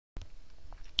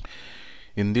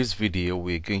In this video,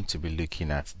 we're going to be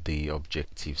looking at the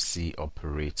Objective-C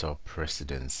operator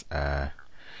precedence.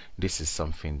 This is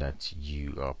something that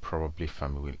you are probably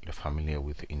familiar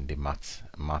with in the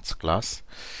maths class.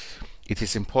 It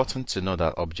is important to know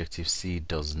that Objective-C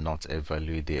does not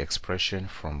evaluate the expression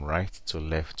from right to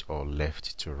left or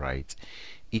left to right.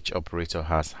 Each operator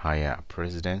has higher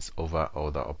precedence over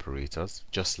other operators,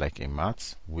 just like in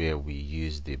maths, where we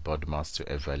use the BODMAS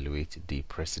to evaluate the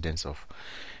precedence of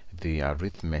the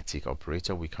arithmetic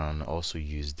operator. We can also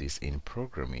use this in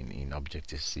programming, in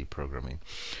Objective-C programming.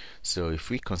 So if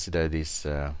we consider this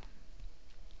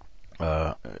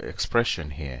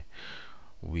expression here,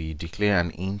 we declare an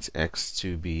int x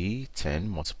to be 10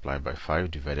 multiplied by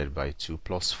 5 divided by 2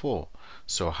 plus 4.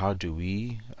 So how do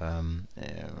we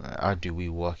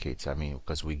work it? I mean,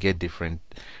 because we get different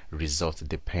results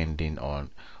depending on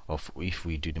if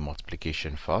we do the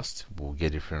multiplication first, we'll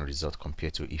get different results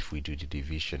compared to if we do the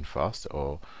division first,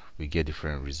 or we get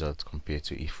different results compared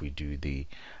to if we do the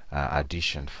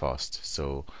addition first.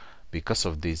 So because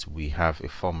of this, we have a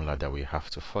formula that we have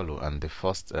to follow, and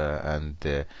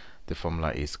the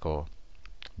formula is called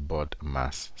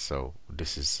BODMAS. So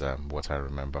this is what I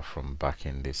remember from back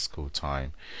in the school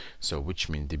time. So which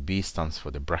means the B stands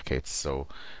for the brackets. So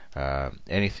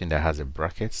anything that has a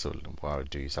bracket, so what I'll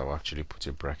do is I'll actually put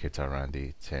a bracket around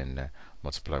the 10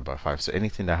 multiplied by 5. So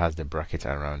anything that has the bracket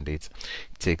around it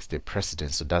takes the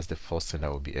precedence. So that's the first thing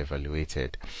that will be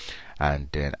evaluated. And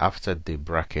then after the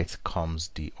bracket comes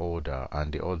the order,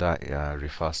 and the order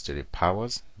refers to the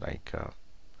powers, like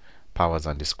powers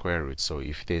and the square root. So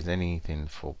if there's anything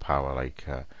for power, like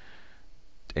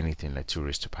anything like 2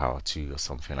 raised to power 2 or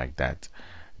something like that,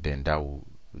 then that will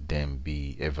then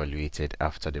be evaluated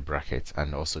after the bracket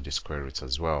and also the square root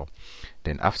as well.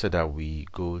 Then after that we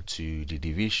go to the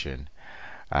division,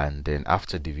 and then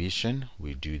after division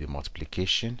we do the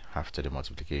multiplication. After the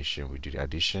multiplication we do the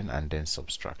addition and then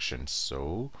subtraction.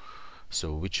 So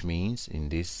which means in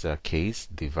this case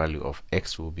the value of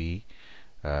x will be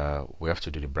we have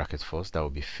to do the bracket first. That will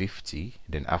be 50.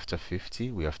 Then after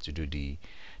 50 we have to do the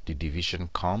division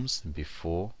comes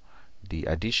before the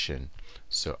addition.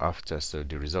 So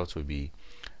the result will be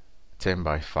 10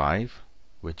 by 5,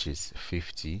 which is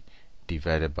 50,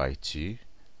 divided by 2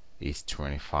 is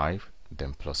 25,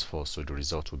 then plus 4, so the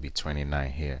result will be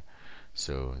 29 here.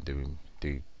 So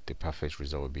the perfect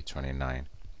result will be 29.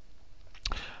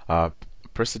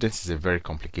 Precedence is a very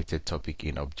complicated topic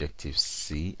in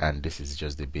Objective-C, and this is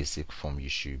just the basic form you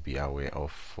should be aware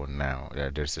of for now.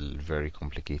 There's a very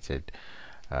complicated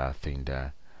thing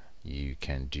that you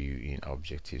can do in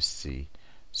Objective-C.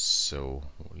 So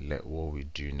what we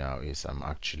do now is I'm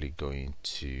actually going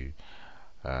to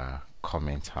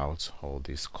comment out all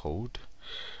this code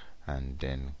and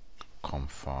then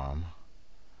confirm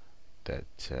that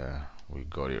we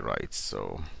got it right.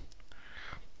 So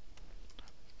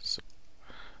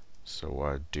what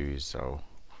I'll do is I'll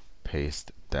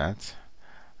paste that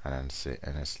and then say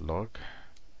nslog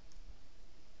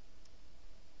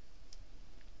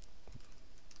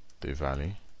the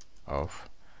value of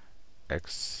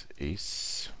x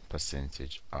is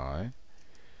 %i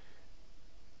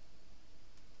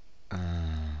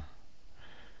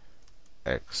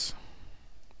x.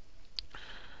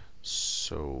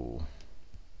 So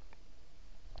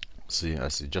see, I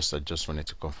just wanted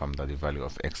to confirm that the value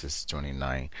of x is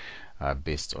 29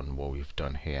 based on what we've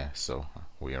done here. So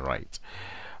we are right.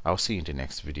 I'll see you in the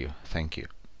next video. Thank you.